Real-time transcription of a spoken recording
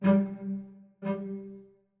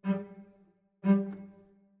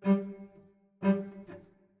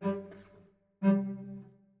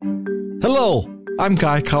Hello, I'm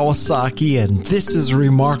Guy Kawasaki, and this is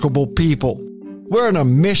Remarkable People. We're on a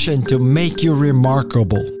mission to make you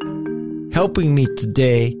remarkable. Helping me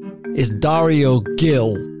today is Dario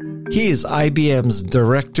Gill. He is IBM's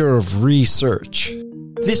Director of Research.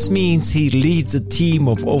 This means he leads a team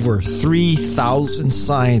of over 3,000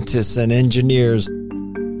 scientists and engineers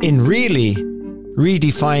in really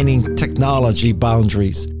redefining technology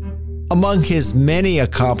boundaries. Among his many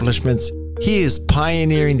accomplishments, he is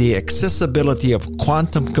pioneering the accessibility of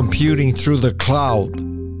quantum computing through the cloud.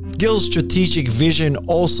 Gill's strategic vision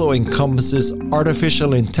also encompasses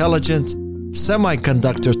artificial intelligence,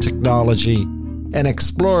 semiconductor technology, and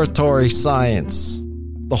exploratory science.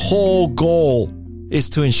 The whole goal is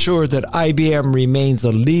to ensure that IBM remains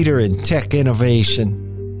a leader in tech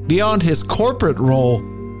innovation. Beyond his corporate role,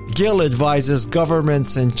 Gill advises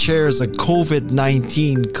governments and chairs a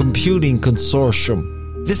COVID-19 computing consortium.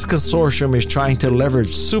 This consortium is trying to leverage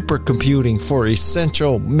supercomputing for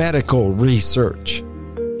essential medical research.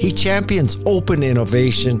 He champions open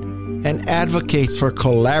innovation and advocates for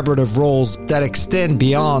collaborative roles that extend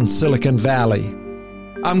beyond Silicon Valley.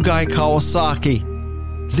 I'm Guy Kawasaki.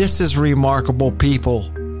 This is Remarkable People.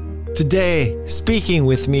 Today, speaking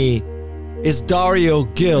with me is Dario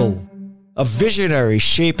Gill, a visionary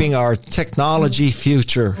shaping our technology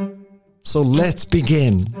future. So let's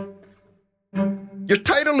begin. Your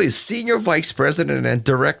title is Senior Vice President and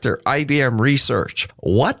Director, IBM Research.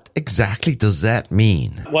 What exactly does that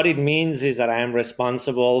mean? What it means is that I am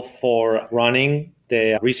responsible for running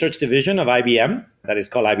the research division of IBM that is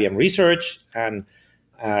called IBM Research. And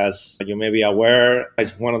as you may be aware,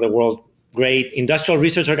 it's one of the world's great industrial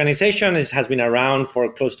research organizations. It has been around for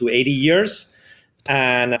close to 80 years.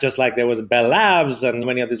 And just like there was Bell Labs and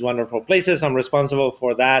many of these wonderful places, I'm responsible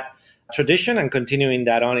for that tradition and continuing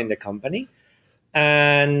that on in the company.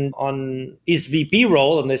 And on his VP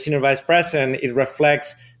role, on the Senior Vice President, it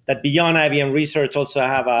reflects that beyond IBM Research, also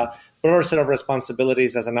have a broader set of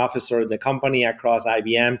responsibilities as an officer of the company across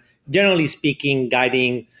IBM, generally speaking,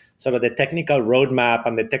 guiding sort of the technical roadmap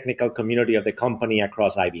and the technical community of the company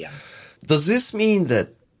across IBM. Does this mean that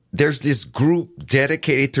there's this group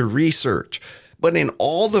dedicated to research, but in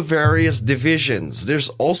all the various divisions, there's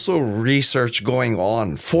also research going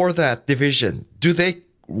on for that division? Do they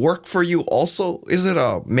work for you also? Is it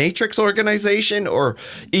a matrix organization, or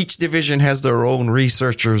each division has their own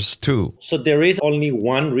researchers too? So there is only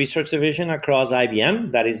one research division across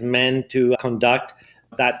IBM that is meant to conduct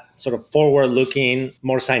that sort of forward-looking,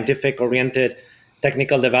 more scientific-oriented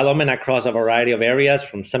technical development across a variety of areas,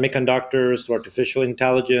 from semiconductors to artificial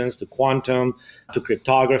intelligence to quantum to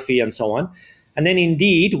cryptography and so on. And then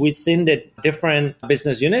indeed, within the different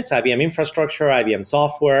business units, IBM Infrastructure, IBM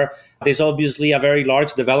Software, there's obviously a very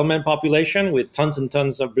large development population with tons and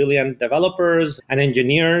tons of brilliant developers and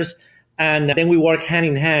engineers. And then we work hand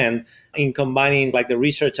in hand in combining like the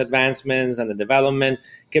research advancements and the development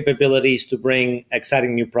capabilities to bring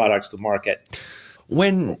exciting new products to market.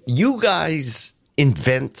 When you guys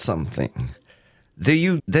invent something, do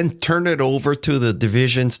you then turn it over to the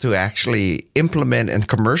divisions to actually implement and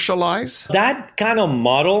commercialize? That kind of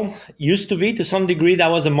model used to be, to some degree, that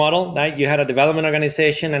was a model, right? You had a development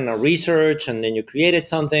organization and a research, and then you created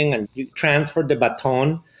something and you transferred the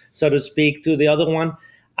baton, so to speak, to the other one.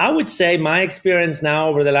 I would say my experience now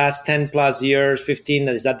over the last 10 plus years, 15,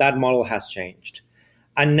 is that that model has changed.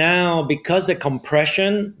 And now, because the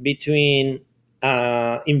compression between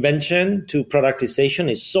invention to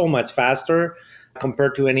productization is so much faster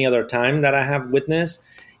compared to any other time that I have witnessed,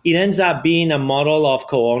 it ends up being a model of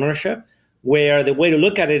co-ownership, where the way to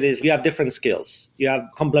look at it is you have different skills, you have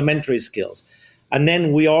complementary skills. And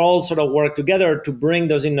then we all sort of work together to bring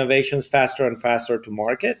those innovations faster and faster to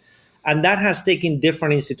market. And that has taken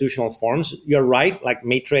different institutional forms. You're right, like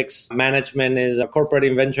matrix management is a corporate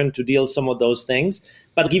invention to deal some of those things.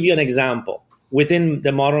 But I'll give you an example. Within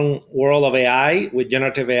the modern world of AI, with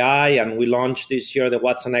generative AI, and we launched this year the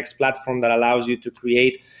Watson X platform that allows you to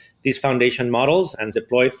create these foundation models and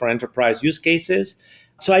deploy it for enterprise use cases.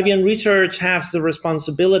 So IBM Research has the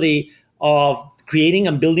responsibility of creating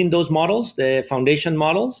and building those models, the foundation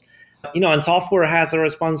models. And software has a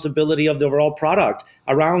responsibility of the overall product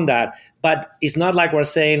around that. But it's not like we're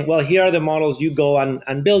saying, well, here are the models, you go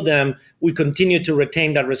and build them. We continue to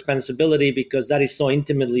retain that responsibility because that is so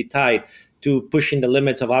intimately tied to pushing the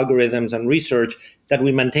limits of algorithms and research that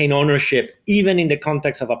we maintain ownership, even in the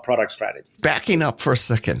context of a product strategy. Backing up for a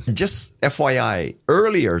second, just FYI,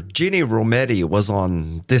 earlier, Ginny Rometty was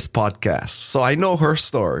on this podcast, so I know her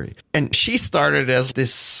story. And she started as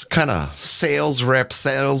this kind of sales rep,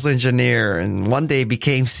 sales engineer, and one day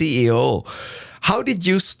became CEO. How did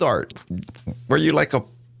you start? Were you like a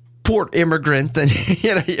poor immigrant and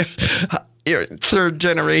you're third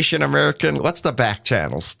generation American. What's the back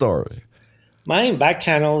channel story? My back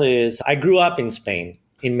channel is I grew up in Spain,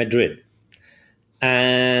 in Madrid.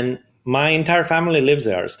 And my entire family lives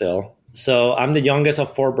there still. So I'm the youngest of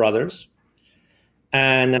four brothers.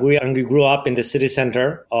 And we grew up in the city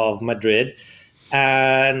center of Madrid.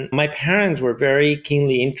 And my parents were very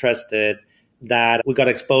keenly interested that we got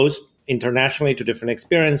exposed internationally to different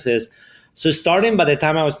experiences. So starting by the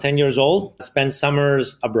time I was 10 years old, I spent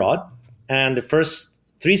summers abroad. And the first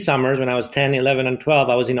 3 summers when I was 10, 11, and 12,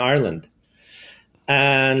 I was in Ireland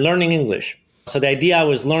and learning English. So the idea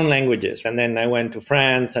was learn languages. And then I went to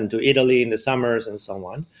France and to Italy in the summers and so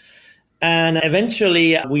on. And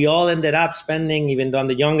eventually we all ended up spending, even though I'm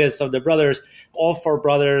the youngest of the brothers, all 4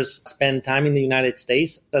 brothers spent time in the United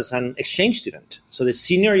States as an exchange student. So the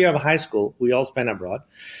senior year of high school, we all spent abroad.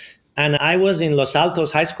 And I was in Los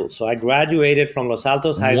Altos High School. So I graduated from Los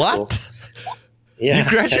Altos High School. What? Yeah. You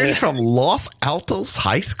graduated from Los Altos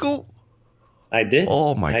High School? I did.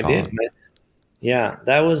 Oh, my God. I did. Yeah,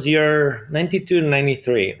 that was year 92 to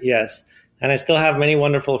 93. Yes. And I still have many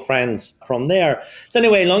wonderful friends from there. So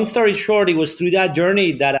anyway, long story short, it was through that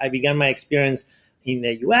journey that I began my experience in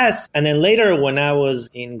the US. And then later when I was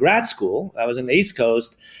in grad school, I was in the East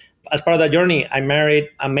Coast. As part of that journey, I married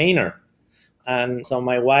a Mainer. And so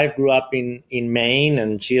my wife grew up in Maine,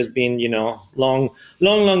 and she has been,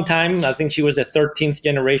 long time. I think she was the 13th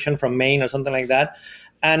generation from Maine or something like that.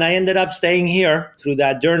 And I ended up staying here through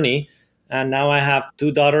that journey. And now I have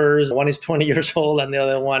 2 daughters. One is 20 years old and the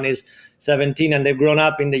other one is 17. And they've grown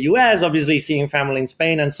up in the US, obviously seeing family in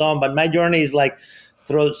Spain and so on. But my journey is like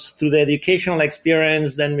through the educational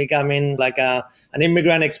experience, then becoming like an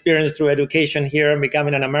immigrant experience through education here,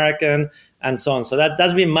 becoming an American and so on. So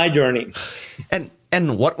that's been my journey.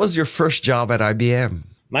 And what was your first job at IBM?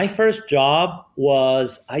 My first job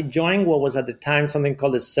was I joined what was at the time something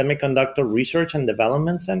called the Semiconductor Research and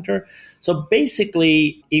Development Center. So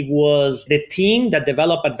basically, it was the team that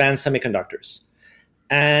developed advanced semiconductors.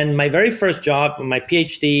 And my very first job, my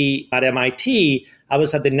PhD at MIT, I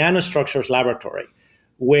was at the Nanostructures Laboratory,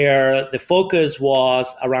 where the focus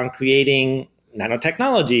was around creating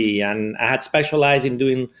nanotechnology. And I had specialized in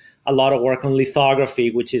doing a lot of work on lithography,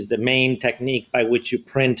 which is the main technique by which you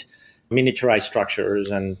print miniaturized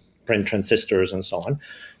structures and print transistors and so on.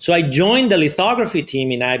 So I joined the lithography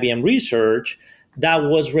team in IBM Research that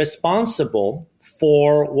was responsible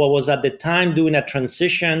for what was at the time doing a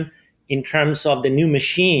transition in terms of the new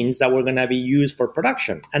machines that were going to be used for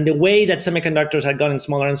production. And the way that semiconductors had gotten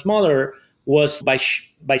smaller and smaller was by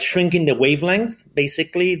shrinking the wavelength,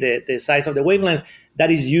 basically the size of the wavelength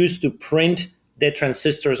that is used to print the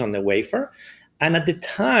transistors on the wafer. And at the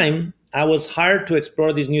time, I was hired to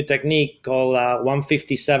explore this new technique called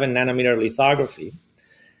 157 nanometer lithography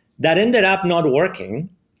that ended up not working.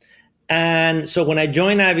 And so when I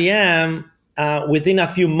joined IBM, within a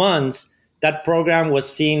few months, that program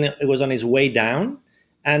was seen, it was on its way down.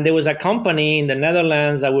 And there was a company in the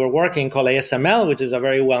Netherlands that we were working called ASML, which is a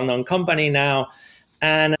very well-known company now.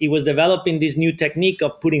 And it was developing this new technique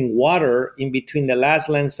of putting water in between the last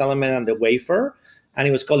lens element and the wafer. And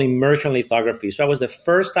it was called immersion lithography. So I was the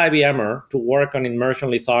first IBMer to work on immersion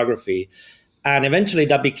lithography. And eventually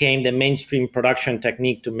that became the mainstream production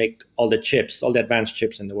technique to make all the chips, all the advanced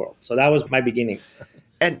chips in the world. So that was my beginning.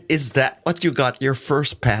 And is that what you got your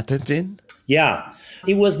first patent in? Yeah,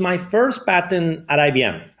 it was my first patent at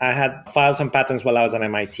IBM. I had filed some patents while I was at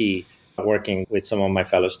MIT, working with some of my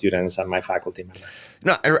fellow students and my faculty members.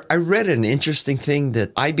 No, I read an interesting thing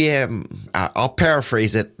that IBM, I'll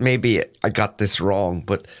paraphrase it, maybe I got this wrong,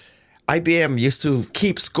 but IBM used to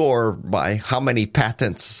keep score by how many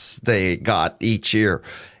patents they got each year,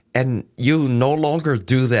 and you no longer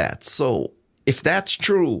do that. So if that's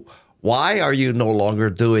true, why are you no longer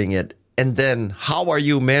doing it? And then how are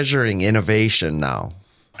you measuring innovation now?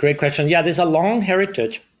 Great question. Yeah, there's a long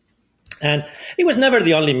heritage. And it was never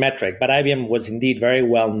the only metric, but IBM was indeed very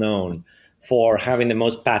well known for having the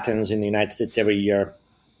most patents in the United States every year.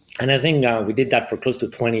 And I think we did that for close to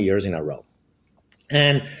 20 years in a row.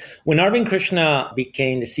 And when Arvind Krishna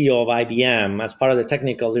became the CEO of IBM, as part of the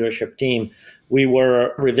technical leadership team, we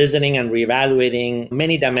were revisiting and reevaluating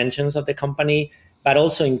many dimensions of the company, but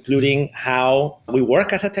also including how we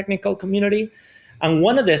work as a technical community. And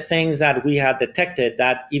one of the things that we had detected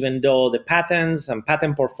that even though the patents and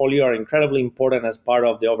patent portfolio are incredibly important as part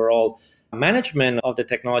of the overall management of the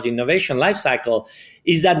technology innovation lifecycle,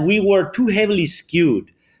 is that we were too heavily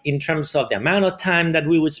skewed in terms of the amount of time that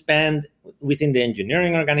we would spend within the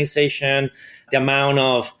engineering organization, the amount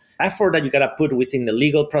of effort that you got to put within the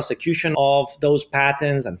legal prosecution of those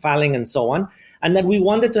patents and filing and so on. And that we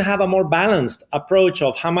wanted to have a more balanced approach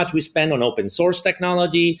of how much we spend on open source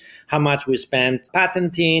technology, how much we spend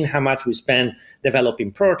patenting, how much we spend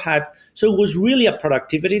developing prototypes. So it was really a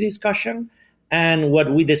productivity discussion. And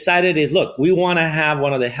what we decided is, look, we want to have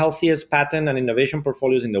one of the healthiest patent and innovation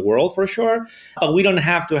portfolios in the world for sure. But we don't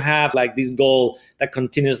have to have like this goal that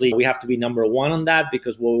continuously we have to be number one on that,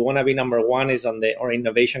 because what we want to be number one is on our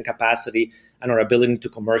innovation capacity and our ability to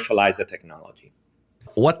commercialize the technology.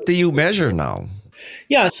 What do you measure now?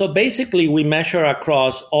 Yeah, so basically we measure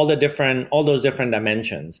across all those different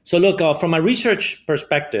dimensions. So look, from a research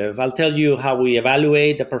perspective, I'll tell you how we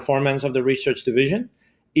evaluate the performance of the research division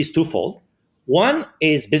is twofold. One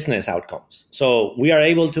is business outcomes. So we are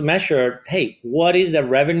able to measure, hey, what is the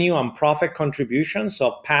revenue and profit contributions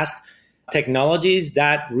of past technologies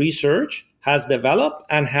that research has developed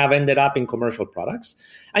and have ended up in commercial products.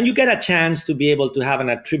 And you get a chance to be able to have an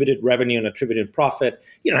attributed revenue and attributed profit.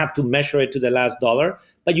 You don't have to measure it to the last dollar,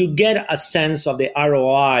 but you get a sense of the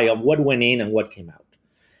ROI of what went in and what came out.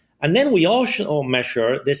 And then we also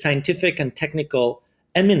measure the scientific and technical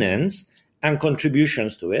eminence and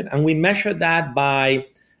contributions to it. And we measure that by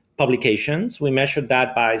publications. We measure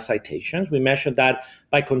that by citations. We measure that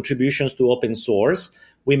by contributions to open source.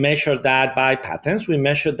 We measure that by patents. We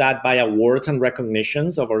measure that by awards and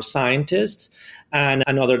recognitions of our scientists and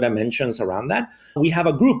other dimensions around that. We have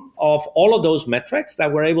a group of all of those metrics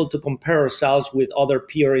that we're able to compare ourselves with other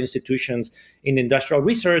peer institutions in industrial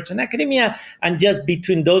research and academia. And just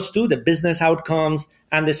between those two, the business outcomes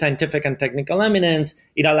and the scientific and technical eminence,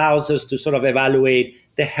 it allows us to sort of evaluate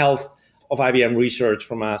the health of IBM research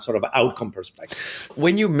from a sort of outcome perspective.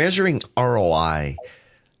 When you're measuring ROI,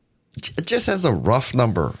 just as a rough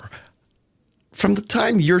number, from the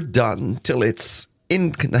time you're done till it's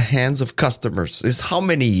in the hands of customers is how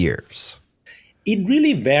many years? It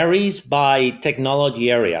really varies by technology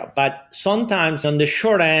area, but sometimes on the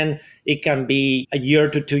short end, it can be a year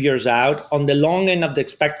to 2 years out. On the long end of the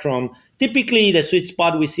spectrum, typically the sweet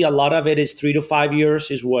spot, we see a lot of it is 3 to 5 years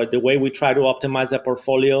is what the way we try to optimize the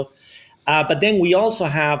portfolio. But then we also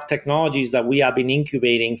have technologies that we have been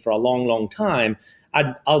incubating for a long, long time,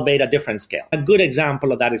 albeit a different scale. A good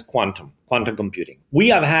example of that is quantum computing. We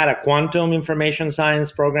have had a quantum information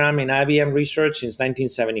science program in IBM research since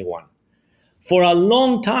 1971. For a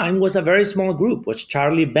long time was a very small group, was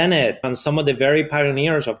Charlie Bennett and some of the very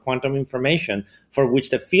pioneers of quantum information for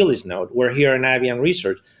which the field is known were here in IBM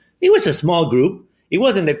research. It was a small group. It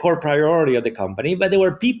wasn't the core priority of the company, but there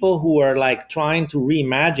were people who were like trying to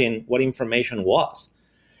reimagine what information was.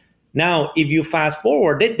 Now, if you fast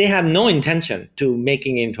forward, they had no intention to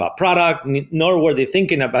making it into a product, nor were they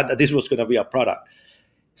thinking about that this was going to be a product.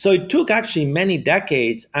 So it took actually many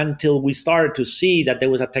decades until we started to see that there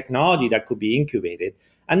was a technology that could be incubated.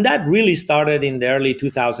 And that really started in the early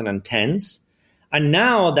 2010s. And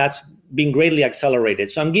now that's been greatly accelerated.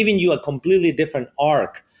 So I'm giving you a completely different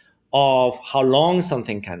arc of how long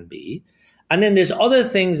something can be. And then there's other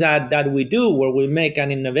things that we do where we make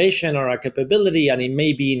an innovation or a capability and it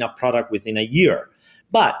may be in a product within a year.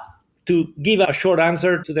 But to give a short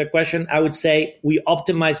answer to the question, I would say we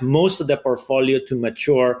optimize most of the portfolio to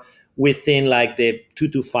mature within like the 2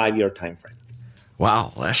 to 5 year time frame.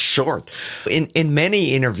 Wow, that's short. In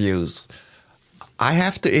many interviews, I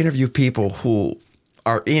have to interview people who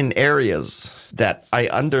are in areas that I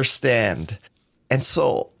understand. And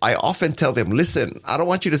so I often tell them, listen, I don't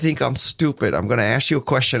want you to think I'm stupid. I'm going to ask you a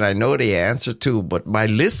question I know the answer to, but my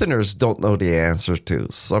listeners don't know the answer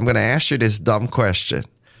to. So I'm going to ask you this dumb question.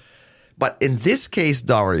 But in this case,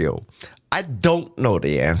 Dario, I don't know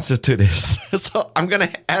the answer to this. So I'm going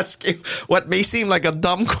to ask you what may seem like a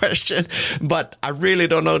dumb question, but I really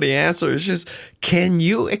don't know the answer. It's just, can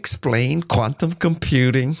you explain quantum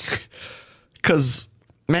computing? Because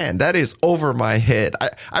man, that is over my head.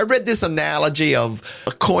 I read this analogy of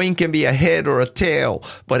a coin can be a head or a tail,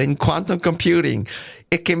 but in quantum computing,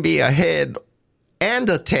 it can be a head and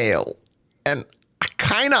a tail. And I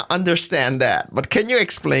kind of understand that, but can you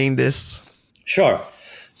explain this? Sure.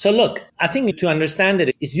 So look, I think to understand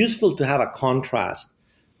it, it's useful to have a contrast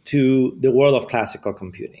to the world of classical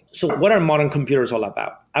computing. So what are modern computers all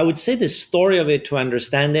about? I would say the story of it to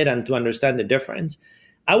understand it and to understand the difference,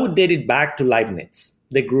 I would date it back to Leibniz,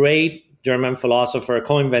 the great German philosopher,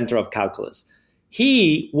 co-inventor of calculus.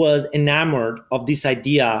 He was enamored of this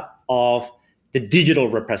idea of the digital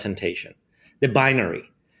representation, the binary.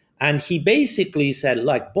 And he basically said,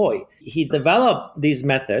 like, boy, he developed this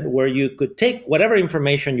method where you could take whatever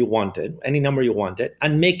information you wanted, any number you wanted,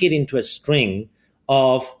 and make it into a string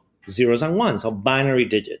of zeros and ones, of binary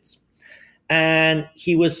digits. And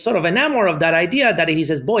he was sort of enamored of that idea that he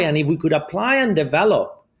says, boy, and if we could apply and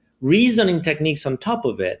develop reasoning techniques on top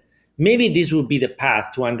of it, maybe this would be the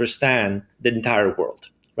path to understand the entire world,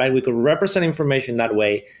 right? We could represent information that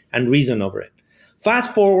way and reason over it.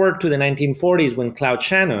 Fast forward to the 1940s when Claude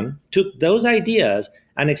Shannon took those ideas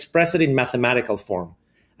and expressed it in mathematical form.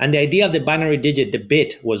 And the idea of the binary digit, the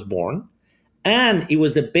bit, was born. And it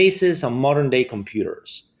was the basis of modern day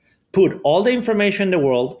computers. Put all the information in the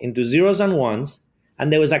world into zeros and ones,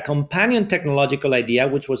 and there was a companion technological idea,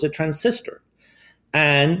 which was a transistor.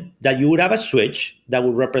 And that you would have a switch that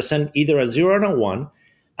would represent either a 0 or a 1.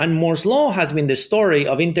 And Moore's law has been the story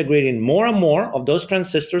of integrating more and more of those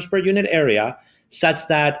transistors per unit area, such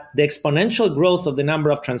that the exponential growth of the number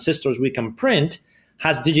of transistors we can print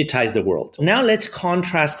has digitized the world. Now let's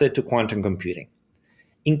contrast it to quantum computing.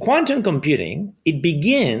 In quantum computing, it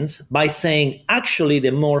begins by saying actually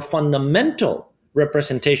the more fundamental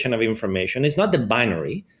representation of information is not the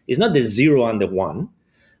binary, is not the 0 and the 1,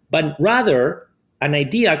 but rather an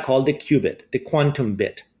idea called the qubit, the quantum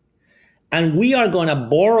bit. And we are going to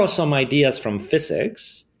borrow some ideas from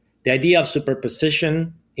physics, the idea of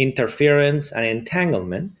superposition, interference, and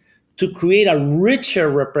entanglement, to create a richer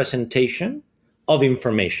representation of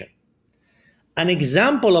information. An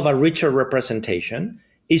example of a richer representation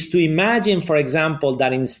is to imagine, for example,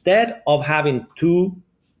 that instead of having two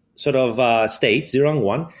sort of states, 0 and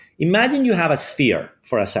 1, imagine you have a sphere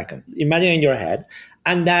for a second. Imagine in your head,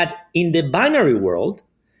 and that in the binary world,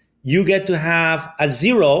 you get to have a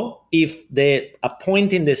 0 if a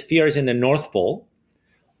point in the sphere is in the North Pole,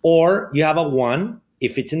 or you have a 1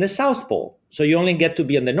 if it's in the South Pole. So you only get to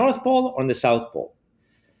be on the North Pole or on the South Pole.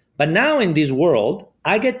 But now in this world,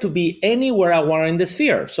 I get to be anywhere I want in the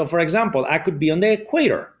sphere. So for example, I could be on the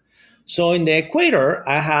equator. So in the equator,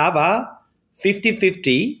 I have a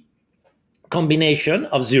 50-50 combination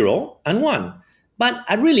of 0 and 1. But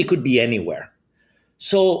I really could be anywhere.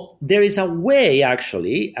 So there is a way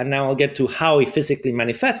actually, and now I'll get to how it physically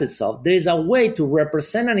manifests itself. There is a way to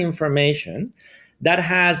represent an information that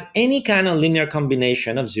has any kind of linear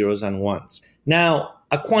combination of zeros and ones. Now,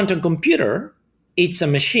 a quantum computer, it's a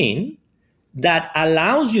machine that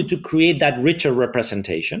allows you to create that richer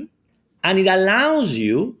representation, and it allows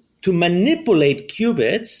you to manipulate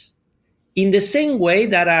qubits in the same way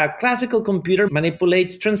that a classical computer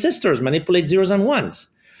manipulates transistors, manipulates zeros and ones.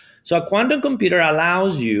 So a quantum computer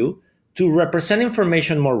allows you to represent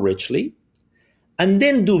information more richly and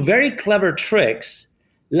then do very clever tricks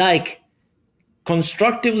like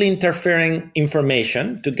constructively interfering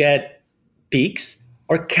information to get peaks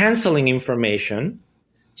or canceling information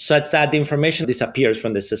such that the information disappears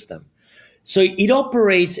from the system. So it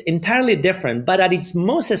operates entirely different, but at its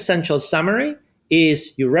most essential summary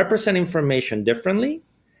is you represent information differently.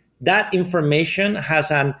 That information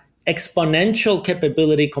has an exponential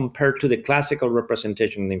capability compared to the classical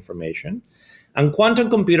representation of information. And quantum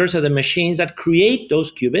computers are the machines that create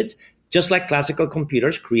those qubits, just like classical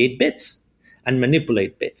computers create bits and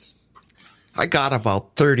manipulate bits. I got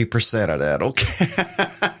about 30% of that. Okay.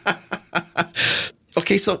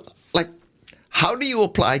 Okay, so how do you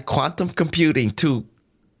apply quantum computing to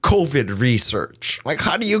COVID research?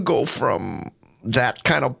 How do you go from that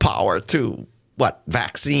kind of power to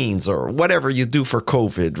vaccines or whatever you do for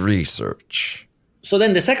COVID research? So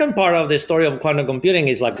then the second part of the story of quantum computing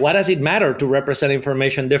is what does it matter to represent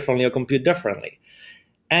information differently or compute differently?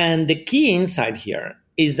 And the key insight here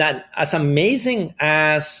is that as amazing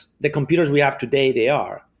as the computers we have today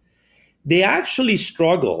they actually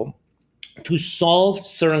struggle to solve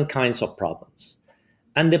certain kinds of problems.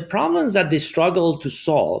 And the problems that they struggle to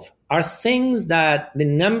solve are things that the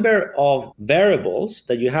number of variables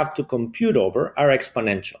that you have to compute over are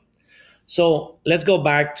exponential. So let's go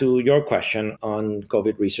back to your question on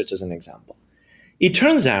COVID research as an example. It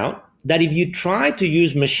turns out that if you try to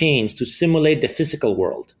use machines to simulate the physical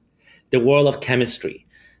world, the world of chemistry,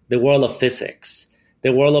 the world of physics,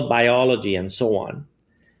 the world of biology, and so on,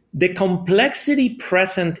 the complexity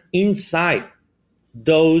present inside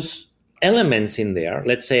those elements in there,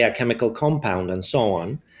 let's say a chemical compound and so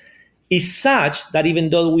on, is such that even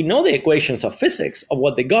though we know the equations of physics, of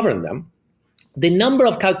what they govern them, the number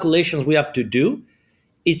of calculations we have to do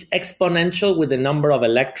is exponential with the number of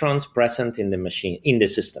electrons present in the machine, in the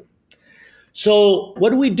system. So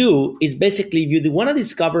what we do is basically, if you want to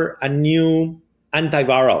discover a new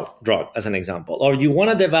antiviral drug, as an example, or you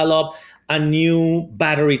want to develop a new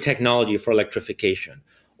battery technology for electrification,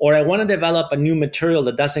 or I want to develop a new material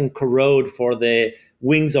that doesn't corrode for the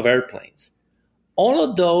wings of airplanes. All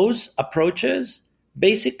of those approaches,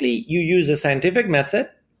 basically you use a scientific method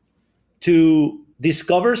to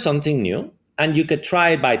discover something new, and you could try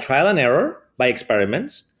it by trial and error, by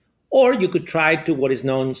experiments, or you could try to what is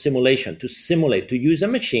known simulation, to simulate, to use a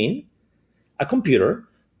machine, a computer,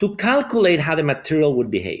 to calculate how the material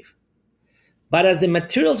would behave. But as the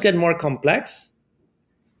materials get more complex,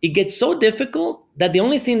 it gets so difficult that the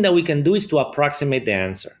only thing that we can do is to approximate the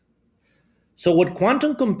answer. So what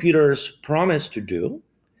quantum computers promise to do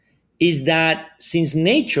is that since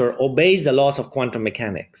nature obeys the laws of quantum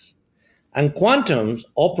mechanics, and quantums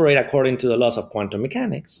operate according to the laws of quantum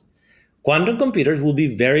mechanics, quantum computers will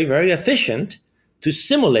be very, very efficient to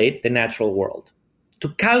simulate the natural world, to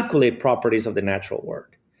calculate properties of the natural world.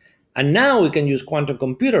 And now we can use quantum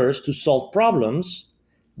computers to solve problems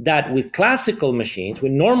that with classical machines,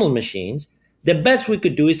 with normal machines, the best we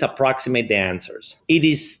could do is approximate the answers. It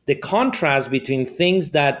is the contrast between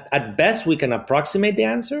things that at best we can approximate the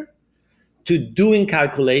answer to doing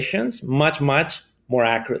calculations much, much more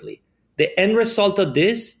accurately. The end result of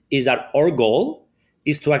this is that our goal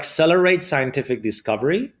is to accelerate scientific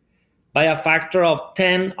discovery by a factor of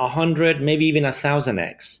 10, 100, maybe even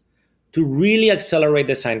 1,000x to really accelerate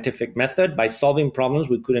the scientific method by solving problems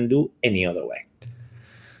we couldn't do any other way.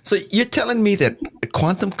 So you're telling me that a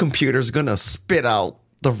quantum computer is going to spit out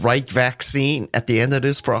the right vaccine at the end of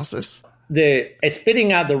this process? The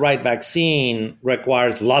spitting out the right vaccine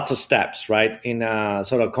requires lots of steps, right, in a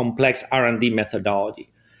sort of complex R&D methodology.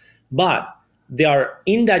 But there are,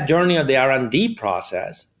 in that journey of the R&D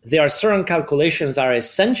process, there are certain calculations that are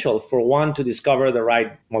essential for one to discover the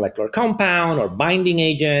right molecular compound or binding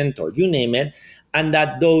agent or you name it, and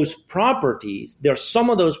that those properties, some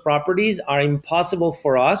of those properties are impossible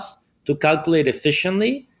for us to calculate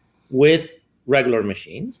efficiently with regular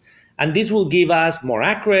machines. And this will give us more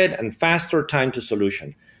accurate and faster time to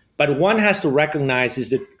solution. But one has to recognize is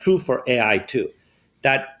the true for AI too,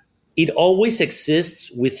 that it always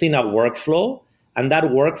exists within a workflow, and that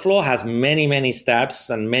workflow has many, many steps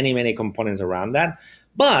and many, many components around that.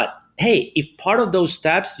 But hey, if part of those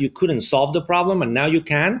steps you couldn't solve the problem and now you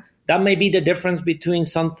can, that may be the difference between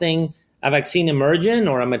a vaccine emerging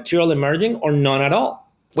or a material emerging or none at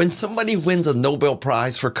all. When somebody wins a Nobel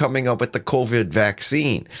Prize for coming up with the COVID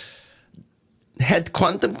vaccine, had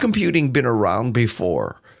quantum computing been around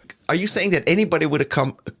before? Are you saying that anybody with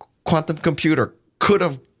a quantum computer could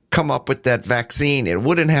have come up with that vaccine? It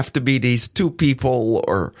wouldn't have to be these two people,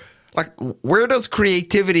 or like, where does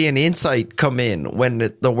creativity and insight come in when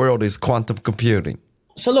the world is quantum computing?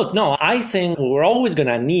 So look, no, I think we're always going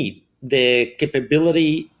to need the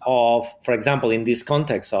capability of, for example, in this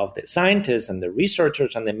context of the scientists and the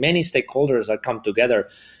researchers and the many stakeholders that come together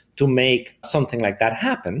to make something like that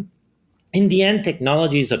happen. In the end,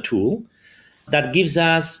 technology is a tool that gives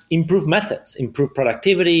us improved methods, improved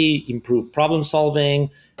productivity, improved problem solving,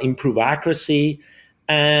 improved accuracy.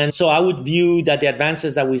 And so I would view that the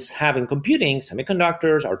advances that we have in computing,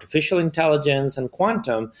 semiconductors, artificial intelligence, and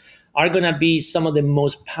quantum are going to be some of the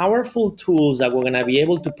most powerful tools that we're going to be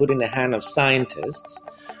able to put in the hand of scientists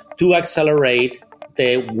to accelerate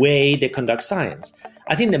the way they conduct science.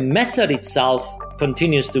 I think the method itself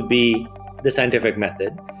continues to be the scientific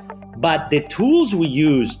method, but the tools we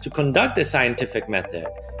use to conduct the scientific method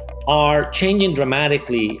are changing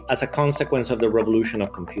dramatically as a consequence of the revolution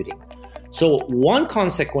of computing. So one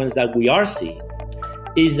consequence that we are seeing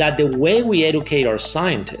is that the way we educate our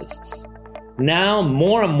scientists now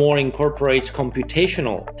more and more incorporates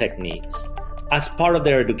computational techniques as part of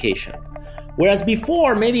their education. Whereas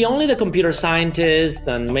before, maybe only the computer scientists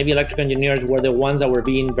and maybe electrical engineers were the ones that were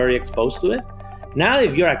being very exposed to it. Now,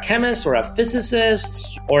 if you're a chemist or a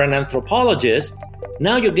physicist or an anthropologist,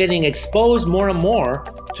 now you're getting exposed more and more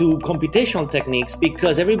to computational techniques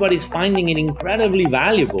because everybody's finding it incredibly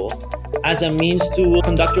valuable as a means to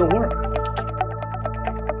conduct your work.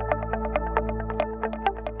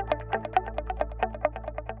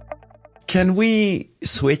 Can we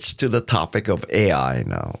switch to the topic of AI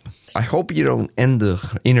now? I hope you don't end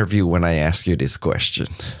the interview when I ask you this question.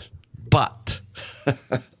 But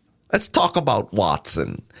let's talk about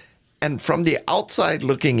Watson. And from the outside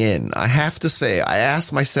looking in, I have to say, I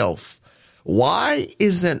ask myself, why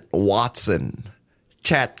isn't Watson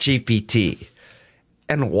ChatGPT?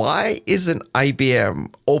 And why isn't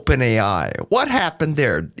IBM OpenAI? What happened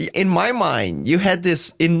there? In my mind, you had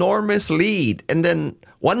this enormous lead, and then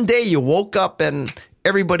one day you woke up and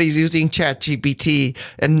everybody's using ChatGPT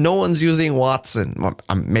and no one's using Watson. Well,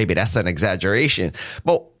 maybe that's an exaggeration,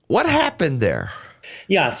 but what happened there?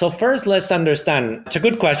 Yeah, so first let's understand. It's a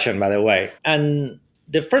good question, by the way. And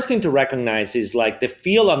the first thing to recognize is like the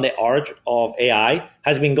field on the arch of AI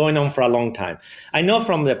has been going on for a long time. I know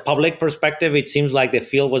from the public perspective, it seems like the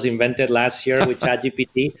field was invented last year with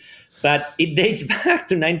ChatGPT. But it dates back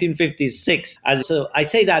to 1956. So I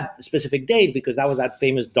say that specific date because that was that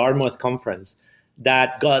famous Dartmouth conference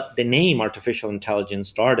that got the name artificial intelligence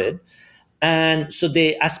started. And so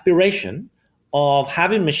the aspiration of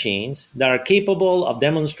having machines that are capable of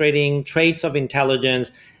demonstrating traits of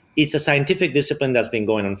intelligence, it's a scientific discipline that's been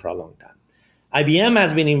going on for a long time. IBM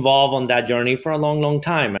has been involved on that journey for a long, long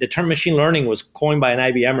time. The term machine learning was coined by an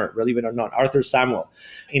IBMer, believe it or not, Arthur Samuel,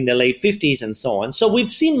 in the late 50s and so on. So we've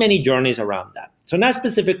seen many journeys around that. So not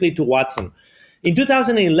specifically to Watson. In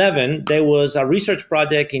 2011, there was a research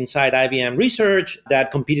project inside IBM Research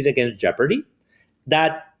that competed against Jeopardy.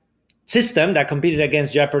 That system that competed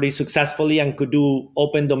against Jeopardy successfully and could do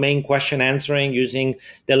open domain question answering using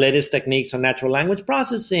the latest techniques on natural language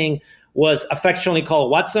processing was affectionately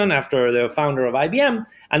called Watson after the founder of IBM.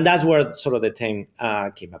 And that's where sort of the thing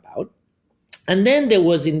came about. And then there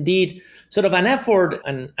was indeed sort of an effort,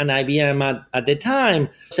 and IBM at the time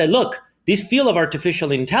said, look, this field of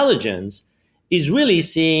artificial intelligence is really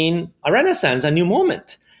seeing a renaissance, a new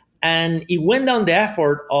moment. And it went down the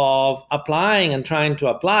effort of applying and trying to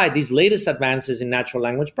apply these latest advances in natural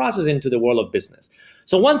language processing to the world of business.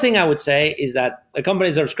 So one thing I would say is that the company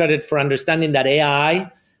deserves credit for understanding that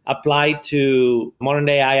AI applied to modern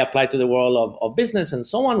day AI applied to the world of business and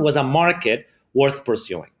so on was a market worth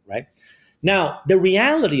pursuing, right? Now, the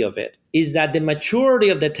reality of it is that the maturity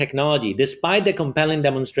of the technology, despite the compelling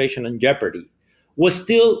demonstration on Jeopardy, was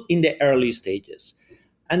still in the early stages.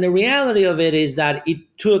 And the reality of it is that it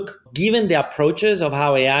took, given the approaches of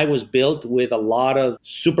how AI was built with a lot of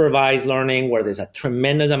supervised learning, where there's a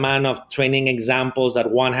tremendous amount of training examples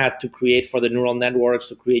that one had to create for the neural networks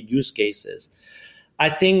to create use cases. I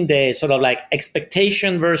think the sort of like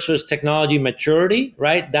expectation versus technology maturity,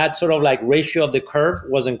 right? That sort of like ratio of the curve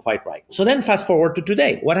wasn't quite right. So then fast forward to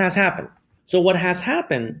today, what has happened? So what has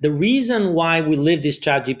happened, the reason why we live this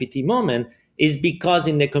ChatGPT moment is because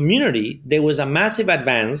in the community, there was a massive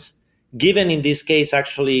advance given in this case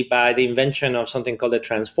actually by the invention of something called a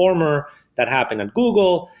transformer that happened at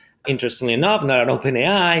Google, interestingly enough, not at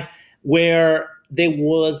OpenAI, where there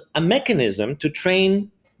was a mechanism to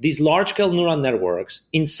train these large-scale neural networks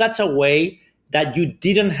in such a way that you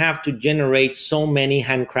didn't have to generate so many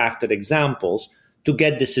handcrafted examples to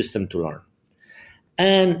get the system to learn.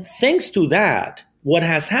 And thanks to that, what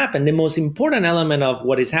has happened, the most important element of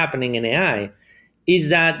what is happening in AI is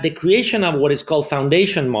that the creation of what is called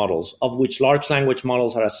foundation models, of which large language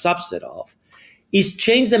models are a subset of, is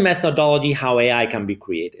changed the methodology how AI can be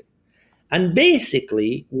created. And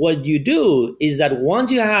basically, what you do is that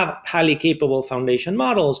once you have highly capable foundation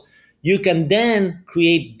models, you can then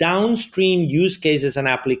create downstream use cases and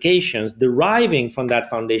applications deriving from that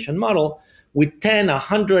foundation model with 10,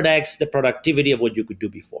 100x the productivity of what you could do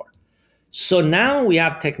before. So now we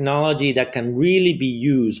have technology that can really be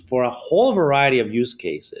used for a whole variety of use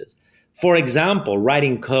cases. For example,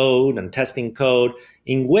 writing code and testing code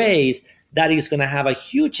in ways that is going to have a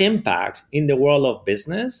huge impact in the world of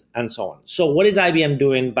business and so on. So what is IBM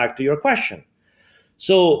doing? Back to your question.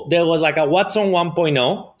 So there was like a Watson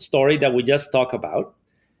 1.0 story that we just talked about.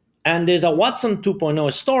 And there's a Watson 2.0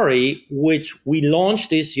 story, which we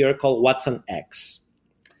launched this year called Watson X.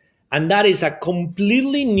 And that is a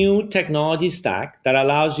completely new technology stack that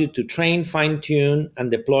allows you to train, fine-tune, and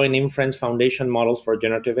deploy and inference foundation models for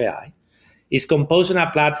generative AI. It's composed on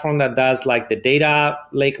a platform that does like the data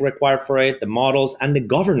lake required for it, the models, and the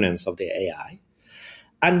governance of the AI.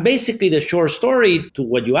 And basically the short story to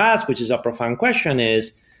what you asked, which is a profound question,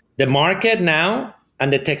 is the market now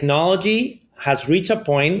and the technology has reached a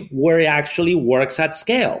point where it actually works at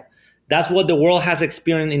scale. That's what the world has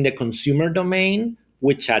experienced in the consumer domain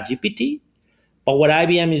with ChatGPT. But what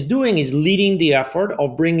IBM is doing is leading the effort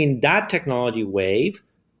of bringing that technology wave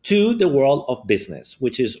to the world of business,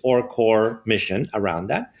 which is our core mission around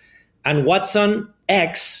that. And Watson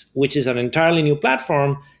X, which is an entirely new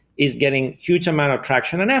platform, is getting huge amount of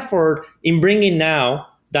traction and effort in bringing now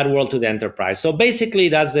that world to the enterprise. So basically,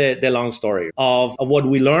 that's the long story of what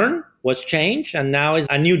we learned, what's changed, and now is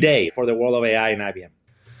a new day for the world of AI in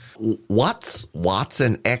IBM. What's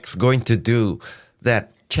Watson X going to do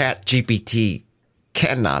that ChatGPT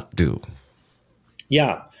cannot do?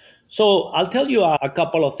 Yeah. So I'll tell you a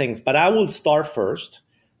couple of things, but I will start first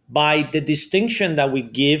by the distinction that we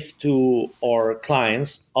give to our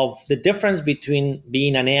clients of the difference between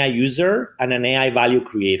being an AI user and an AI value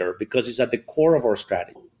creator, because it's at the core of our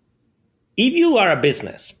strategy. If you are a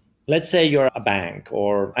business, let's say you're a bank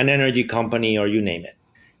or an energy company or you name it,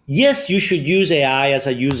 yes, you should use AI as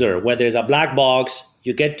a user, where there's a black box,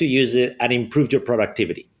 you get to use it and improve your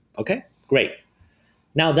productivity. Okay, great.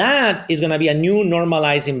 Now that is going to be a new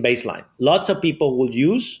normalizing baseline. Lots of people will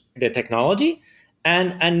use the technology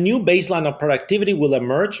and a new baseline of productivity will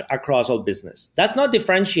emerge across all business. That's not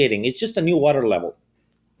differentiating. It's just a new water level.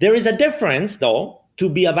 There is a difference though to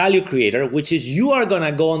be a value creator, which is you are going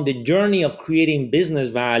to go on the journey of creating business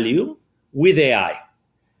value with AI.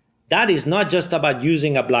 That is not just about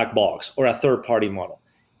using a black box or a third party model.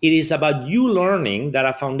 It is about you learning that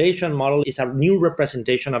a foundation model is a new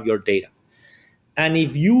representation of your data. And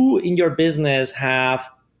if you in your business have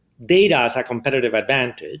data as a competitive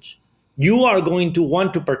advantage, you are going to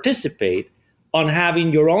want to participate on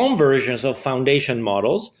having your own versions of foundation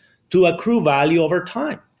models to accrue value over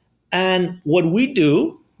time. And what we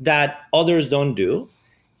do that others don't do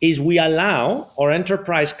is we allow our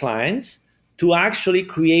enterprise clients to actually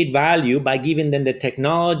create value by giving them the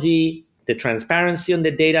technology, the transparency on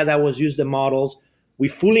the data that was used, the models. We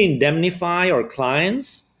fully indemnify our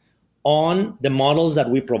clients on the models that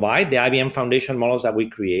we provide, the IBM Foundation models that we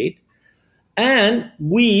create. And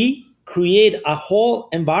we create a whole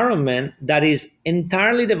environment that is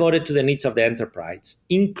entirely devoted to the needs of the enterprise,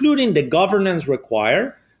 including the governance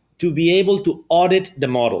required to be able to audit the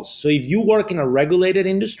models. So if you work in a regulated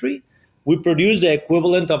industry, we produce the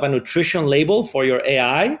equivalent of a nutrition label for your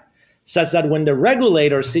AI, such that when the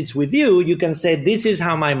regulator sits with you, you can say, this is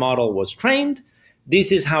how my model was trained,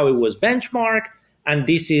 this is how it was benchmarked, and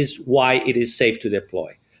this is why it is safe to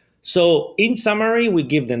deploy. So in summary, we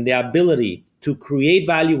give them the ability to create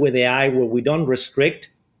value with AI where we don't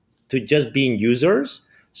restrict to just being users.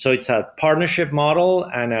 So it's a partnership model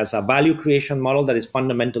and as a value creation model that is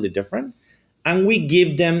fundamentally different. And we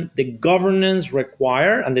give them the governance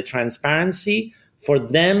required and the transparency for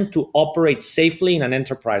them to operate safely in an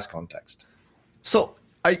enterprise context. So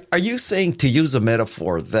are you saying, to use a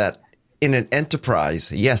metaphor, that in an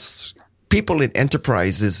enterprise, yes, people in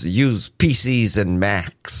enterprises use PCs and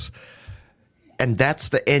Macs, and that's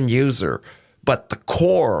the end user, but the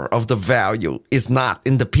core of the value is not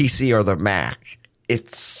in the PC or the Mac.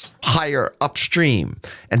 It's higher upstream,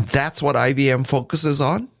 and that's what IBM focuses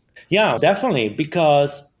on? Yeah, definitely,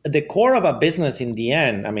 because the core of a business in the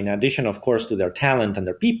end, I mean, in addition, of course, to their talent and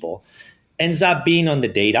their people, ends up being on the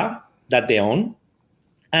data that they own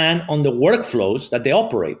and on the workflows that they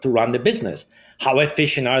operate to run the business. How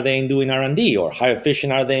efficient are they in doing R&D, or how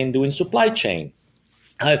efficient are they in doing supply chain?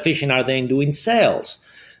 How efficient are they in doing sales?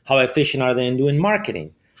 How efficient are they in doing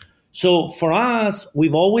marketing? So for us,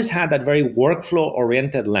 we've always had that very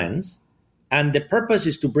workflow-oriented lens, and the purpose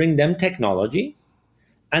is to bring them technology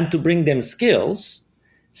and to bring them skills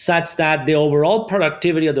such that the overall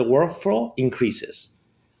productivity of the workflow increases.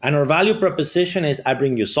 And our value proposition is, I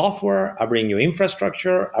bring you software, I bring you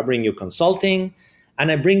infrastructure, I bring you consulting, and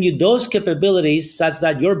I bring you those capabilities such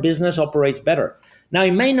that your business operates better. Now,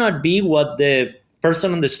 it may not be what the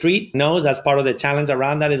person on the street knows as part of the challenge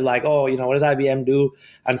around that is like, oh, what does IBM do?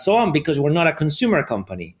 And so on, because we're not a consumer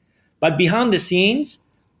company. But behind the scenes,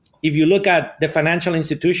 if you look at the financial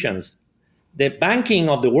institutions, the banking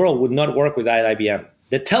of the world would not work without IBM.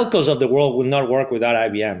 The telcos of the world would not work without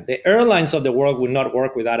IBM. The airlines of the world would not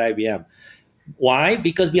work without IBM. Why?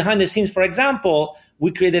 Because behind the scenes, for example,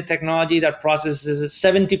 we created technology that processes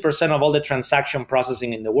 70% of all the transaction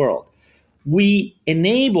processing in the world. We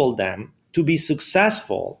enable them to be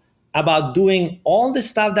successful about doing all the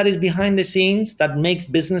stuff that is behind the scenes that makes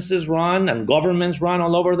businesses run and governments run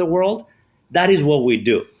all over the world. That is what we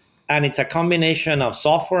do. And it's a combination of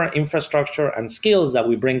software, infrastructure, and skills that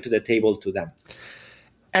we bring to the table to them.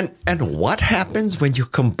 And what happens when you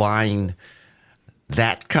combine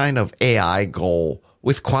that kind of AI goal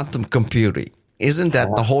with quantum computing? Isn't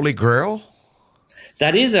that the holy grail?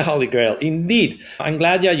 That is the holy grail, indeed. I'm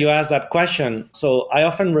glad that you asked that question. So I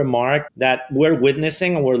often remark that we're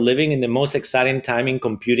witnessing and we're living in the most exciting time in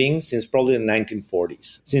computing since probably the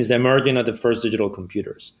 1940s, since the emergence of the first digital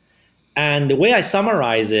computers. And the way I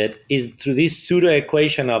summarize it is through this pseudo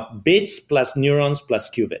equation of bits plus neurons plus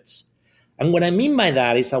qubits. And what I mean by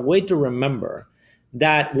that is a way to remember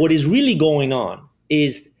that what is really going on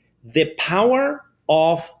is the power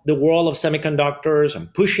of the world of semiconductors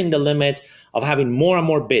and pushing the limits of having more and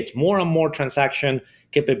more bits, more and more transaction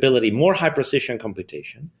capability, more high precision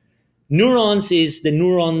computation. Neurons is the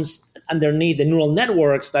neurons underneath the neural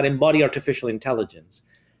networks that embody artificial intelligence.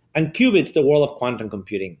 And qubits, the world of quantum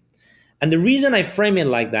computing. And the reason I frame it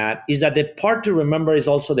like that is that the part to remember is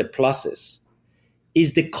also the pluses,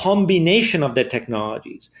 is the combination of the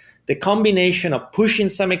technologies, the combination of pushing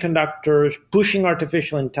semiconductors, pushing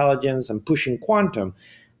artificial intelligence, and pushing quantum,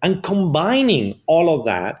 and combining all of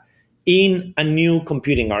that in a new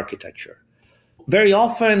computing architecture. Very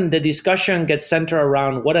often, the discussion gets centered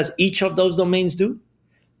around what does each of those domains do?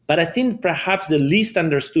 But I think perhaps the least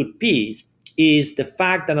understood piece is the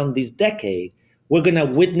fact that on this decade, we're going to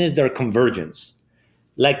witness their convergence.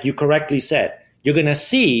 Like you correctly said, you're going to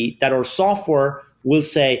see that our software will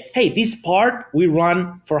say, hey, this part we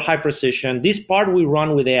run for high precision, this part we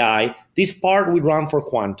run with AI, this part we run for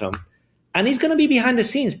quantum. And it's going to be behind the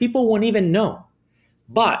scenes. People won't even know.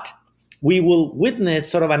 But we will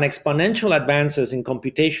witness sort of an exponential advances in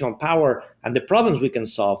computational power and the problems we can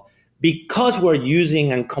solve because we're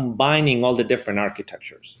using and combining all the different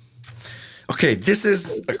architectures. Okay, this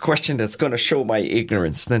is a question that's going to show my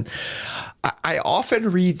ignorance. Then I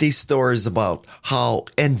often read these stories about how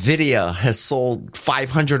NVIDIA has sold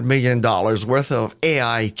 $500 million worth of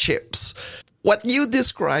AI chips. What you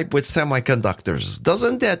describe with semiconductors,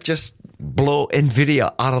 doesn't that just blow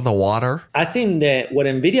NVIDIA out of the water? I think that what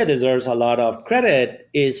NVIDIA deserves a lot of credit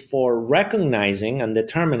is for recognizing and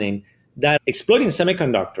determining that exploiting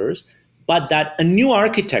semiconductors, but that a new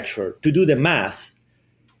architecture to do the math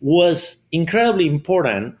was incredibly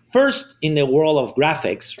important, first in the world of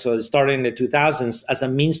graphics. So it started in the 2000s as a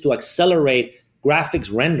means to accelerate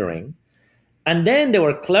graphics rendering. And then there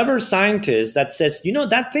were clever scientists that says, you know,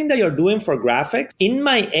 that thing that you're doing for graphics, in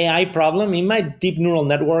my AI problem, in my deep neural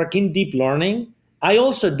network, in deep learning, I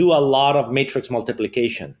also do a lot of matrix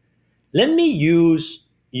multiplication. Let me use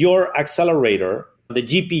your accelerator, the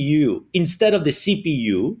GPU, instead of the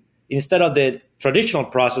CPU, instead of the traditional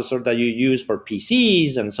processor that you use for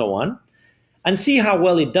PCs and so on, and see how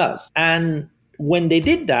well it does. And when they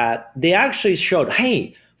did that, they actually showed,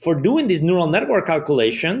 hey, for doing these neural network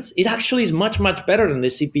calculations, it actually is much, much better than the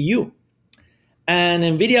CPU. And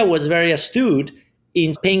NVIDIA was very astute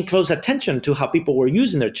in paying close attention to how people were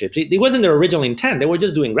using their chips. It wasn't their original intent. They were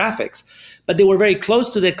just doing graphics. But they were very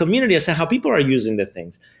close to the community and saying how people are using the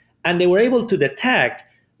things. And they were able to detect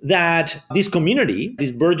that this community,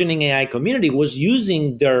 this burgeoning AI community, was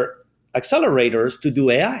using their accelerators to do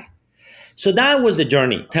AI. So that was the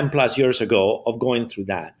journey 10 plus years ago of going through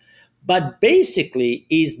that. But basically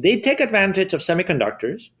is they take advantage of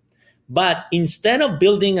semiconductors, but instead of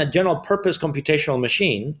building a general purpose computational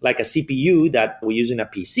machine like a CPU that we use in a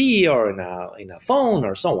PC or in a phone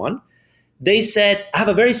or so on, they said, I have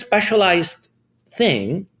a very specialized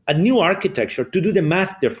thing, a new architecture to do the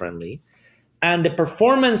math differently. And the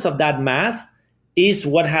performance of that math is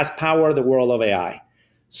what has powered the world of AI.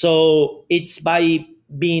 So it's by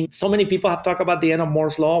being, so many people have talked about the end of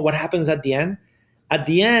Moore's law. What happens at the end? At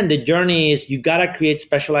the end, the journey is you got to create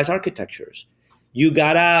specialized architectures. You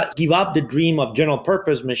got to give up the dream of general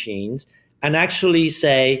purpose machines and actually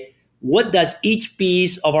say, what does each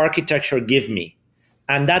piece of architecture give me?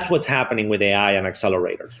 And that's what's happening with AI and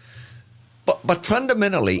accelerators. But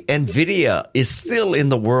fundamentally, NVIDIA is still in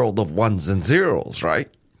the world of ones and zeros, right?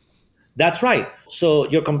 That's right. So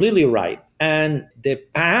you're completely right. And the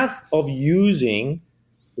path of using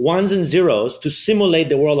ones and zeros to simulate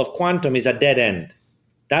the world of quantum is a dead end.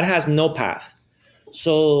 That has no path.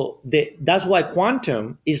 So that's why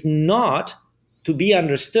quantum is not to be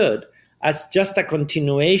understood as just a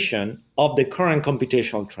continuation of the current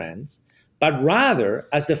computational trends, but rather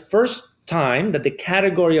as the first time that the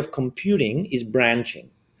category of computing is branching.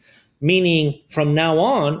 Meaning from now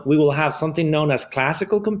on, we will have something known as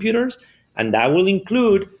classical computers, and that will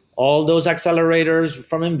include all those accelerators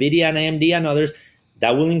from NVIDIA and AMD and others.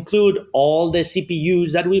 That will include all the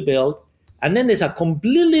CPUs that we build. And then there's a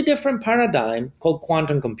completely different paradigm called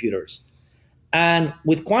quantum computers. And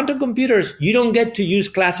with quantum computers, you don't get to use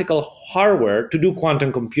classical hardware to do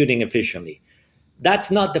quantum computing efficiently.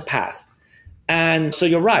 That's not the path. And so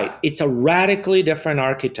you're right. It's a radically different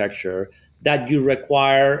architecture that you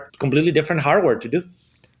require completely different hardware to do.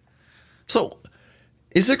 So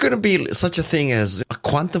is there going to be such a thing as a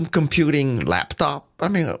quantum computing laptop? I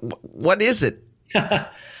mean, what is it? Yeah.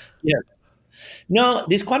 No,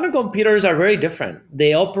 these quantum computers are very different.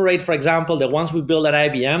 They operate, for example, the ones we build at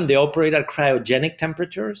IBM, they operate at cryogenic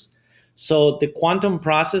temperatures. So the quantum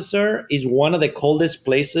processor is one of the coldest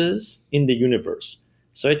places in the universe.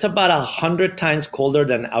 So it's about 100 times colder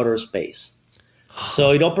than outer space.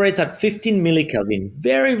 So it operates at 15 millikelvin,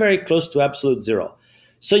 very, very close to absolute zero.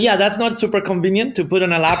 So yeah, that's not super convenient to put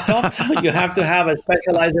on a laptop. So you have to have a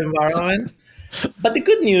specialized environment. But the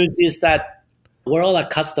good news is that we're all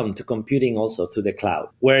accustomed to computing also through the cloud,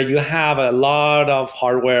 where you have a lot of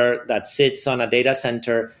hardware that sits on a data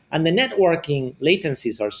center, and the networking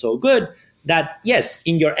latencies are so good that, yes,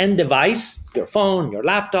 in your end device, your phone, your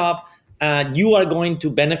laptop, you are going to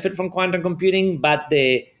benefit from quantum computing, but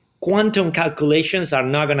the quantum calculations are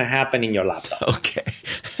not going to happen in your laptop. Okay,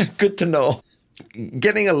 good to know.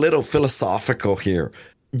 Getting a little philosophical here.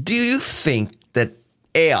 Do you think that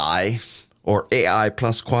AI or AI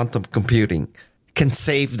plus quantum computing can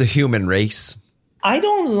save the human race? I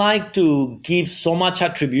don't like to give so much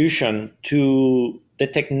attribution to the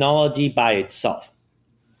technology by itself.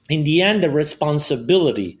 In the end, the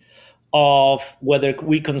responsibility of whether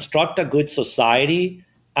we construct a good society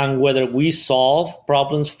and whether we solve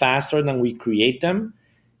problems faster than we create them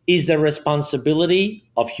is the responsibility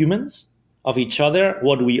of humans, of each other,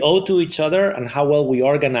 what we owe to each other, and how well we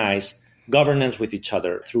organize governance with each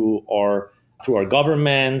other through our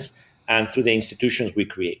governments and through the institutions we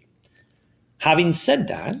create. Having said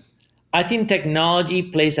that, I think technology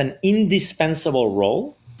plays an indispensable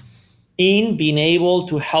role in being able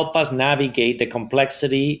to help us navigate the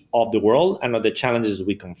complexity of the world and of the challenges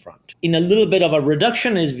we confront. In a little bit of a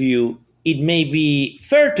reductionist view, it may be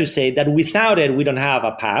fair to say that without it, we don't have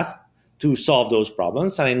a path to solve those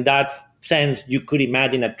problems. And in that sense, you could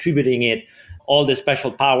imagine attributing it all the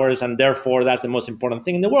special powers, and therefore that's the most important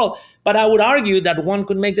thing in the world. But I would argue that one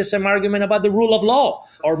could make the same argument about the rule of law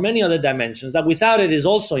or many other dimensions, that without it is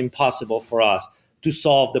also impossible for us to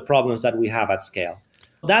solve the problems that we have at scale.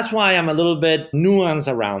 That's why I'm a little bit nuanced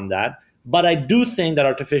around that. But I do think that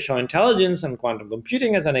artificial intelligence and quantum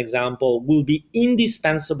computing, as an example, will be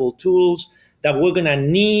indispensable tools that we're going to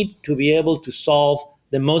need to be able to solve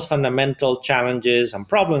the most fundamental challenges and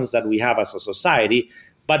problems that we have as a society,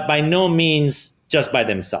 but by no means just by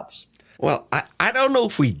themselves. Well, I don't know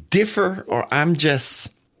if we differ or I'm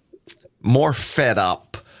just more fed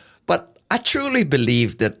up, but I truly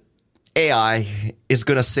believe that AI is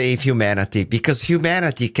going to save humanity because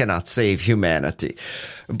humanity cannot save humanity.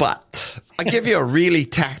 But I'll give you a really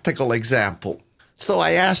tactical example. So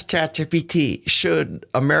I asked ChatGPT, should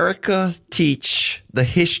America teach the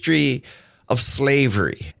history of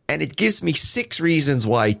slavery? And it gives me 6 reasons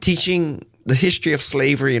why teaching the history of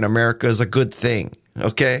slavery in America is a good thing.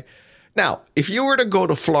 Okay? Now, if you were to go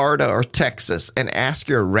to Florida or Texas and ask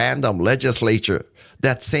your random legislature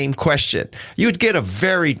that same question, you'd get a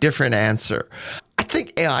very different answer. I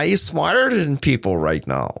think AI is smarter than people right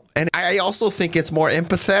now. And I also think it's more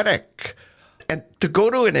empathetic. And to go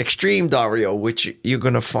to an extreme, Dario, which you're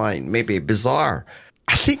going to find maybe bizarre,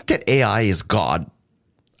 I think that AI is God.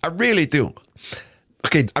 I really do.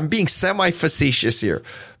 Okay, I'm being semi-facetious here,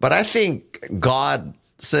 but I think God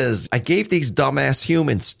says, I gave these dumbass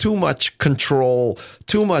humans too much control,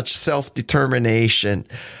 too much self-determination.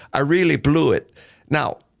 I really blew it.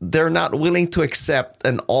 Now, they're not willing to accept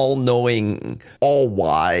an all-knowing,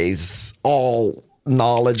 all-wise,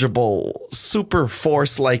 all-knowledgeable super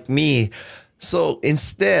force like me. So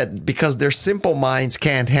instead, because their simple minds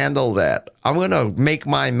can't handle that, I'm going to make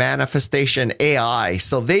my manifestation AI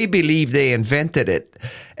so they believe they invented it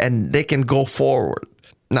and they can go forward.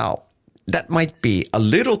 Now, that might be a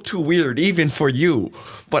little too weird even for you,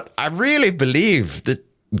 but I really believe that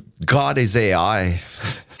God is AI.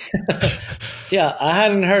 Yeah, I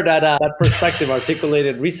hadn't heard that perspective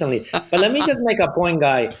articulated recently. But let me just make a point,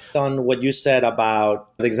 Guy, on what you said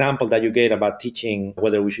about the example that you gave about teaching,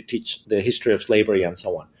 whether we should teach the history of slavery and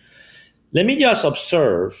so on. Let me just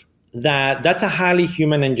observe that that's a highly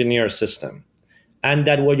human engineered system. And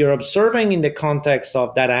that what you're observing in the context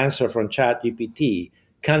of that answer from ChatGPT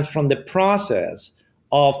comes from the process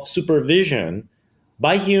of supervision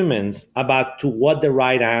by humans about to what the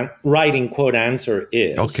right in quote answer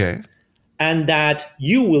is. Okay. And that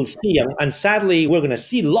you will see, and sadly, we're going to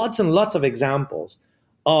see lots and lots of examples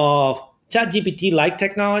of ChatGPT-like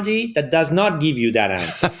technology that does not give you that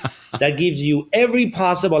answer, that gives you every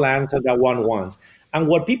possible answer that one wants. And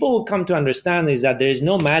what people will come to understand is that there is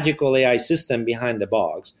no magical AI system behind the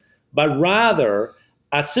box, but rather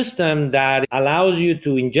a system that allows you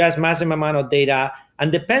to ingest massive amount of data,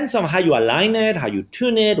 and depends on how you align it, how you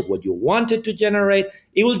tune it, what you want it to generate.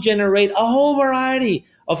 It will generate a whole variety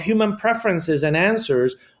of human preferences and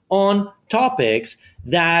answers on topics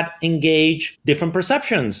that engage different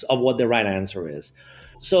perceptions of what the right answer is.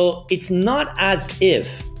 So it's not as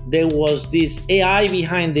if there was this AI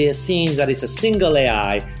behind the scenes that is a single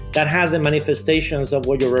AI that has the manifestations of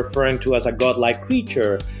what you're referring to as a godlike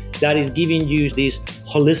creature that is giving you this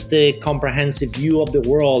holistic, comprehensive view of the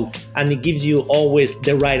world, and it gives you always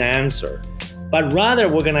the right answer. But rather,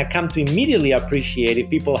 we're going to come to immediately appreciate, if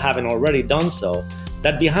people haven't already done so,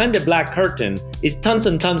 that behind the black curtain is tons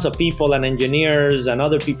and tons of people and engineers and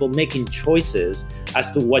other people making choices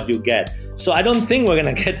as to what you get. So I don't think we're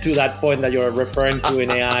going to get to that point that you're referring to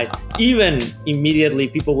in AI. Even immediately,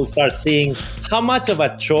 people will start seeing how much of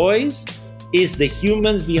a choice is the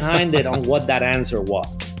humans behind it on what that answer was.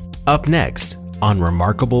 Up next on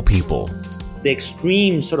Remarkable People. The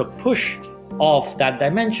extreme sort of push of that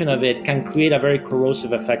dimension of it can create a very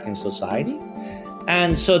corrosive effect in society.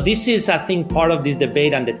 And so this is, I think, part of this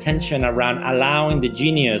debate and the tension around allowing the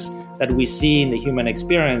genius that we see in the human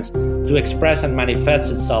experience to express and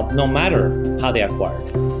manifest itself no matter how they acquire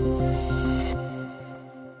it.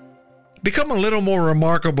 Become a little more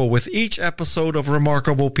remarkable with each episode of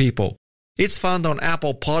Remarkable People. It's found on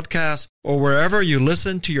Apple Podcasts or wherever you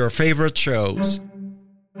listen to your favorite shows.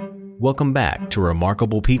 Welcome back to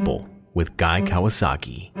Remarkable People with Guy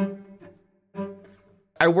Kawasaki.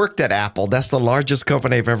 I worked at Apple. That's the largest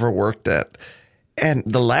company I've ever worked at. And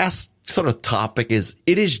the last sort of topic is,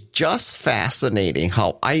 it is just fascinating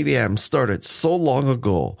how IBM started so long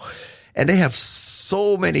ago. And they have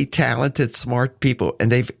so many talented, smart people,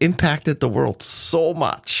 and they've impacted the world so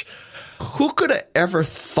much. Who could have ever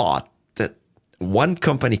thought that one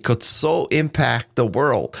company could so impact the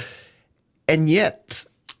world? And yet,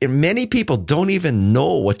 many people don't even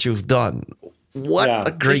know what you've done. What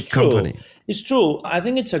a great company. It's true. I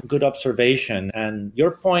think it's a good observation. And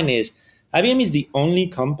your point is, IBM is the only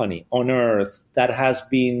company on earth that has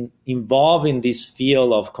been involved in this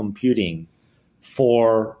field of computing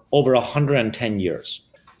for over 110 years.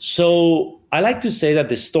 So I like to say that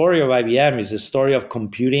the story of IBM is a story of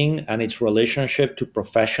computing and its relationship to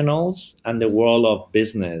professionals and the world of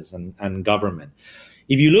business and government.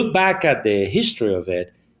 If you look back at the history of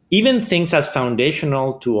it, even things as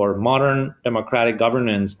foundational to our modern democratic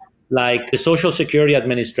governance, like the Social Security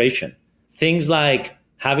Administration, things like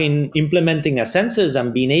implementing a census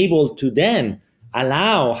and being able to then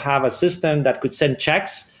have a system that could send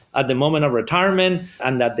checks at the moment of retirement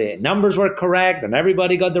and that the numbers were correct and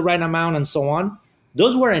everybody got the right amount and so on.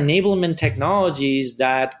 Those were enablement technologies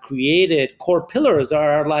that created core pillars that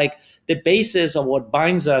are like the basis of what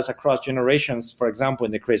binds us across generations, for example,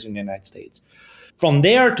 in the case of the United States. From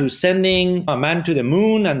there to sending a man to the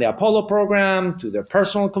moon and the Apollo program, to the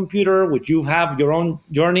personal computer, which you have your own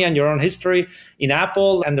journey and your own history in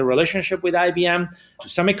Apple and the relationship with IBM, to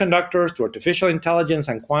semiconductors, to artificial intelligence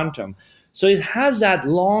and quantum. So it has that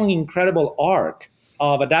long, incredible arc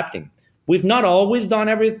of adapting. We've not always done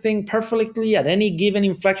everything perfectly at any given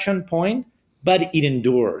inflection point, but it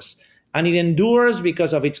endures. And it endures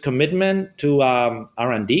because of its commitment to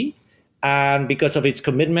R&D and because of its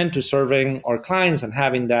commitment to serving our clients and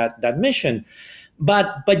having that mission.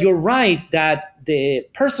 But you're right that the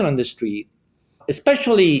person on the street,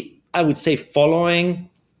 especially, I would say, following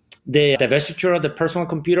the divestiture of the personal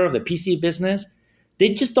computer, of the PC business,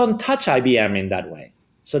 they just don't touch IBM in that way.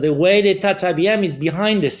 So the way they touch IBM is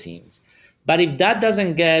behind the scenes. But if that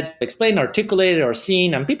doesn't get explained, articulated, or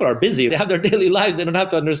seen, and people are busy, they have their daily lives, they don't have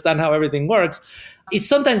to understand how everything works, it's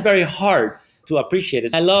sometimes very hard to appreciate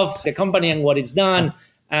it. I love the company and what it's done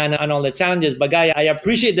and all the challenges, but Guy, I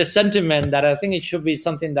appreciate the sentiment that I think it should be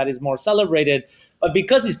something that is more celebrated. But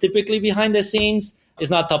because it's typically behind the scenes, it's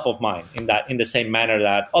not top of mind in the same manner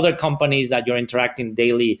that other companies that you're interacting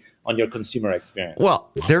daily on your consumer experience. Well,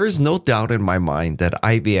 there is no doubt in my mind that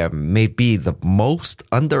IBM may be the most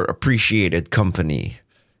underappreciated company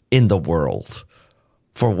in the world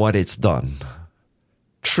for what it's done.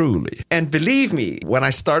 Truly. And believe me, when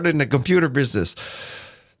I started in the computer business,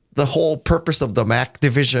 the whole purpose of the Mac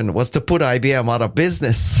division was to put IBM out of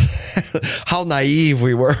business. How naive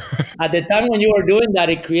we were. At the time when you were doing that,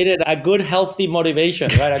 it created a good, healthy motivation,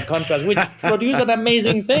 right? A contrast, which produced an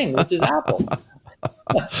amazing thing, which is Apple.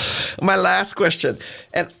 My last question,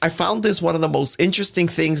 and I found this one of the most interesting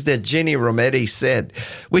things that Ginny Rometty said,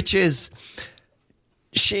 which is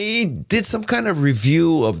she did some kind of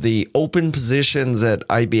review of the open positions at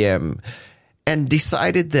IBM and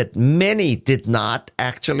decided that many did not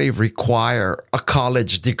actually require a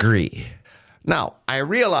college degree. Now, I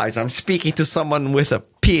realize I'm speaking to someone with a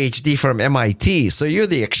PhD from MIT, so you're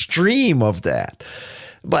the extreme of that.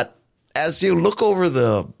 But as you look over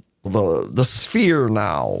the sphere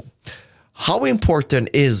now, how important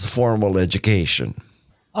is formal education?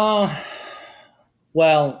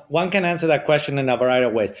 Well, one can answer that question in a variety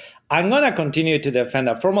of ways. I'm going to continue to defend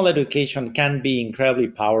that formal education can be incredibly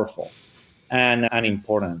powerful and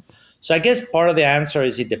important. So I guess part of the answer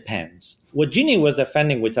is it depends. What Ginny was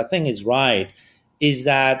defending, which I think is right, is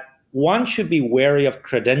that one should be wary of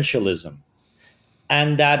credentialism.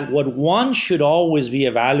 And that what one should always be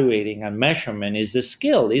evaluating and measurement is the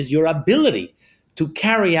skill, is your ability to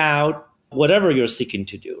carry out whatever you're seeking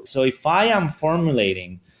to do. So if I am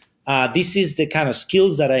formulating, this is the kind of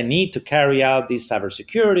skills that I need to carry out this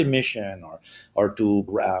cybersecurity mission or to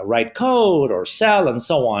write code or sell and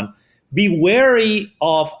so on, be wary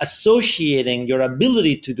of associating your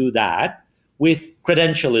ability to do that with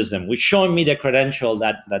credentialism, with showing me the credential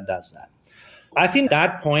that does that. I think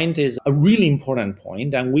that point is a really important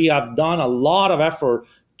point, and we have done a lot of effort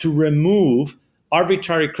to remove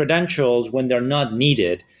arbitrary credentials when they're not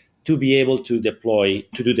needed to be able to deploy,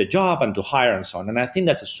 to do the job and to hire and so on. And I think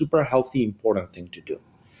that's a super healthy, important thing to do.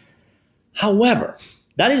 However,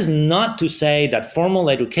 that is not to say that formal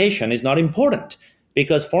education is not important,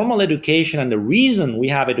 because formal education, and the reason we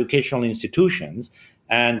have educational institutions,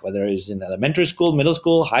 and whether it's in elementary school, middle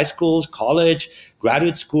school, high schools, college,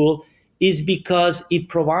 graduate school, is because it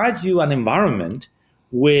provides you an environment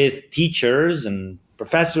with teachers and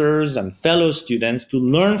professors and fellow students to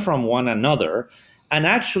learn from one another and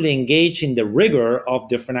actually engage in the rigor of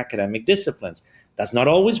different academic disciplines. That's not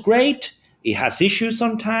always great. It has issues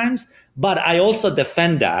sometimes, but I also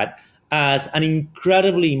defend that as an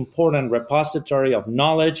incredibly important repository of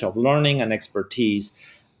knowledge, of learning, and expertise.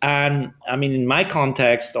 And I mean, in my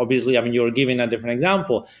context, obviously, I mean, you're giving a different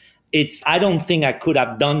example. I don't think I could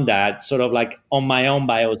have done that sort of like on my own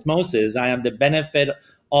by osmosis. I am the benefit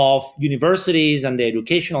of universities and the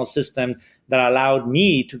educational system that allowed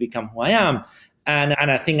me to become who I am. And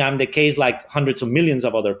I think I'm the case like hundreds of millions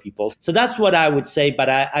of other people. So that's what I would say. But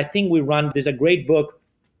I think there's a great book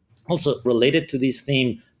also related to this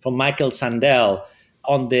theme from Michael Sandel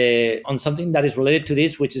on something that is related to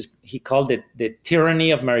this, which is, he called it the tyranny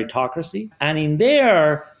of meritocracy. And in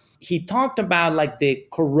there, he talked about like the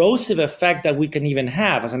corrosive effect that we can even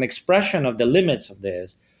have as an expression of the limits of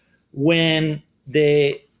this when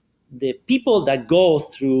the people that go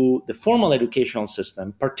through the formal educational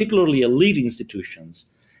system, particularly elite institutions,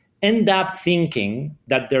 end up thinking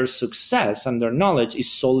that their success and their knowledge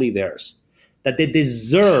is solely theirs, that they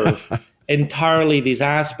deserve entirely this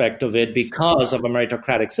aspect of it because of a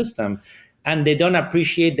meritocratic system. And they don't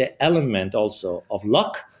appreciate the element also of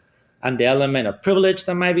luck and the element of privilege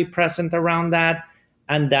that might be present around that,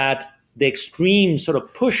 and that the extreme sort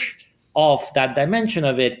of push of that dimension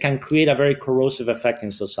of it can create a very corrosive effect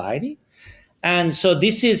in society. And so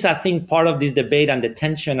this is, I think, part of this debate and the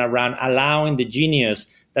tension around allowing the genius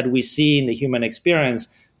that we see in the human experience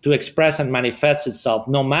to express and manifest itself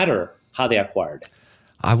no matter how they acquired it.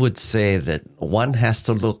 I would say that one has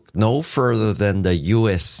to look no further than the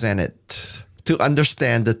U.S. Senate to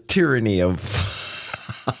understand the tyranny of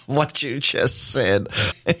what you just said.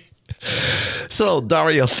 So,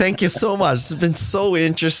 Dario, thank you so much. It's been so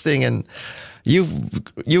interesting, and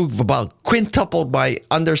you've about quintupled my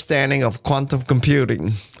understanding of quantum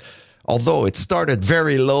computing, although it started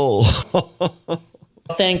very low.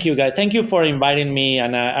 Thank you, guys. Thank you for inviting me,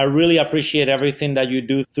 and I really appreciate everything that you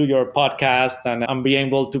do through your podcast and being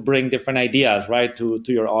able to bring different ideas, right, to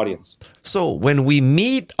your audience. So when we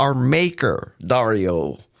meet our maker,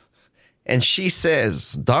 Dario, and she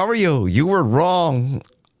says, Dario, you were wrong.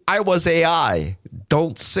 I was AI.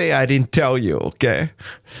 Don't say I didn't tell you, okay?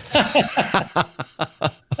 At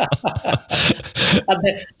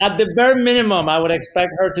the bare minimum, I would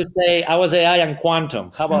expect her to say, I was AI and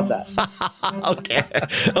quantum. How about that?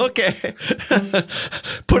 Okay.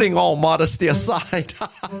 Putting all modesty aside.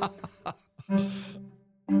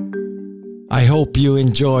 I hope you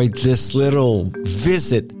enjoyed this little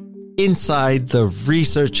visit inside the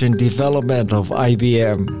research and development of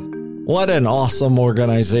IBM. What an awesome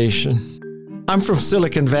organization. I'm from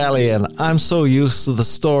Silicon Valley, and I'm so used to the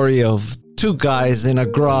story of two guys in a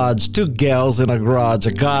garage, two gals in a garage,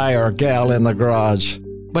 a guy or a gal in the garage.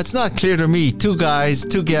 But it's not clear to me, two guys,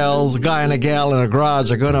 two gals, a guy and a gal in a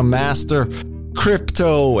garage are going to master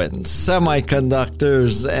crypto and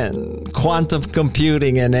semiconductors and quantum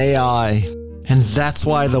computing and AI. And that's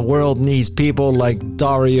why the world needs people like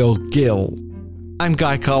Dario Gil. I'm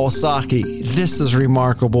Guy Kawasaki. This is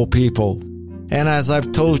Remarkable People. And as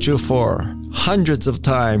I've told you for hundreds of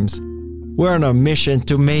times, we're on a mission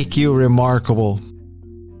to make you remarkable.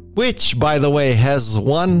 Which, by the way, has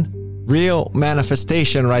one real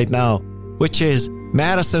manifestation right now, which is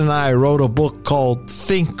Madison and I wrote a book called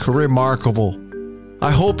Think Remarkable.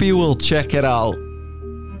 I hope you will check it out.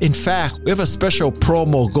 In fact, we have a special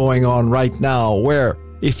promo going on right now where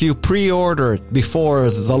if you pre-order it before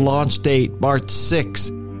the launch date, March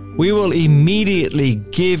 6th, we will immediately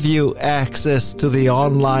give you access to the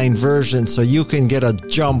online version so you can get a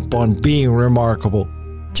jump on being remarkable.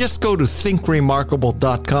 Just go to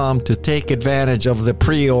thinkremarkable.com to take advantage of the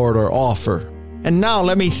pre-order offer. And now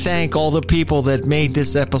let me thank all the people that made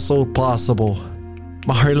this episode possible.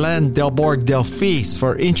 Marlene Delborg Delfis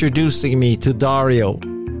for introducing me to Dario.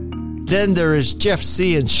 Then there is Jeff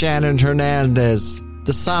C. and Shannon Hernandez,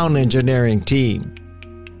 the sound engineering team.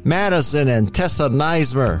 Madison and Tessa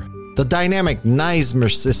Neismer, the dynamic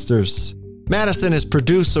Neismer sisters. Madison is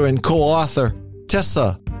producer and co-author.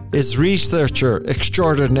 Tessa is researcher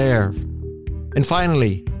extraordinaire. And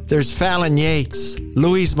finally, there's Fallon Yates,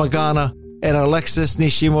 Louise Magana, and Alexis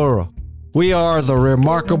Nishimura. We are the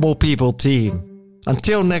Remarkable People team.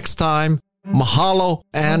 Until next time, mahalo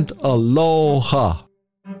and aloha.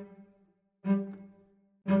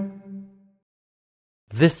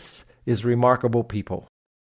 This is Remarkable People.